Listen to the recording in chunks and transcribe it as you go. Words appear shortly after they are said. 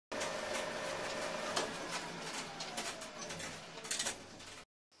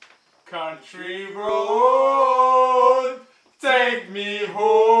Country road, take me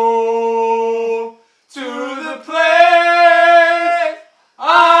home to the place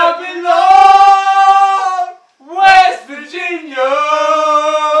I belong, West Virginia,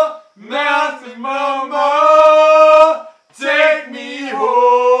 Mountain Mama, take me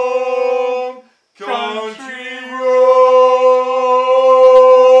home, country road.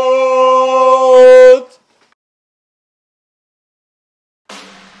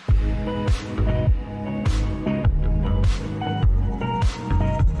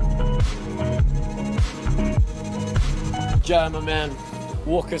 Jay, my man,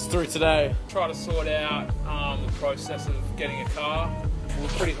 walk us through today. Try to sort out the process of getting a car. We're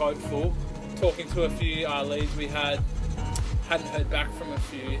pretty hopeful. Talking to a few leads we hadn't heard back from a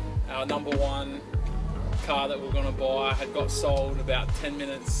few. Our number one car that we were going to buy had got sold about 10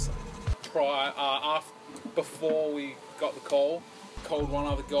 minutes before we got the call. Called one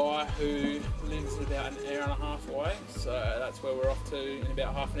other guy who lives about an hour and a half away, so that's where we're off to in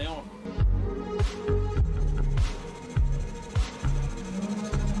about half an hour.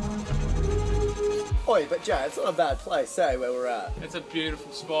 Oi, but Jay, it's not a bad place, eh, where we're at. It's a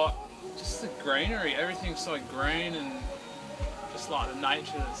beautiful spot. Just the greenery, everything's so green and just like the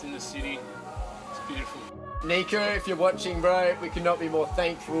nature that's in the city. It's beautiful. Nico, if you're watching, bro, we could not be more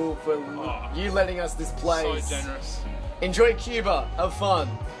thankful for you letting us this place. So generous. Enjoy Cuba, have fun.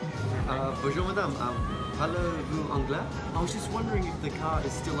 Bonjour madame, parlez-vous anglais? I was just wondering if the car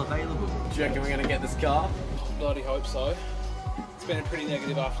is still available. Do you reckon we're going to get this car? Bloody hope so. It's been a pretty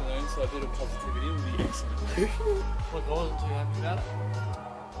negative afternoon, so a bit of positivity would be excellent. Look, I wasn't too happy about it.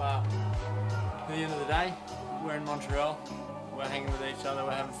 But at the end of the day, we're in Montreal. We're hanging with each other,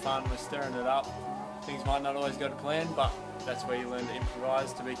 we're having fun, we're stirring it up. Things might not always go to plan, but that's where you learn to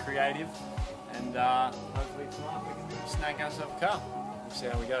improvise, to be creative. And hopefully tonight we can snag ourselves a car. We'll see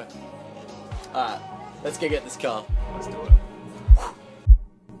how we go. Alright, let's go get this car. Let's do it.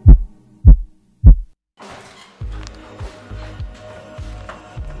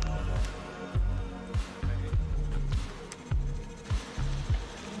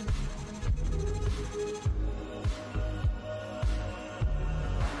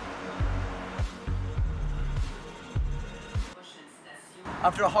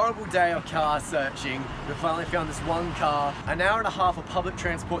 After a horrible day of car searching, we finally found this one car. An hour and a half of public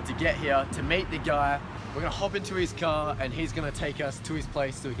transport to get here, to meet the guy. We're gonna hop into his car and he's gonna take us to his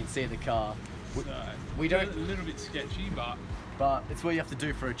place so we can see the car. We don't... A little bit sketchy, but it's what you have to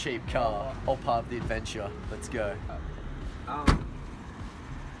do for a cheap car. All part of the adventure. Let's go. I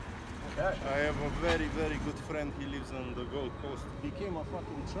have a very, very good friend. He lives on the Gold Coast. Became a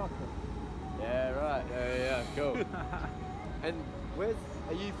fucking trucker. Yeah, right. Yeah, cool. And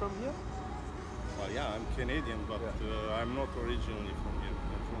are you from here? Well, yeah, I'm Canadian, but I'm not originally from here.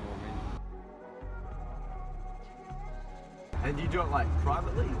 I'm from Romania. And do you do it like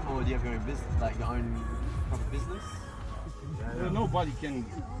privately, or do you have your own business, like your own proper business? Nobody can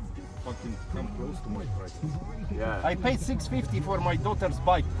fucking come close to my prices. Yeah. I paid $650 for my daughter's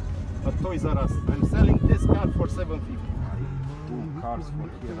bike at Toys R Us. I'm selling this car for $750. I do cars for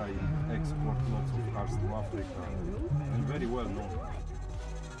here. I export lots of cars to Africa. I'm very well known.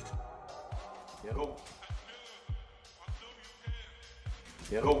 Yep. Go.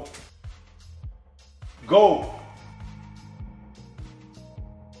 Yep. Go. Go.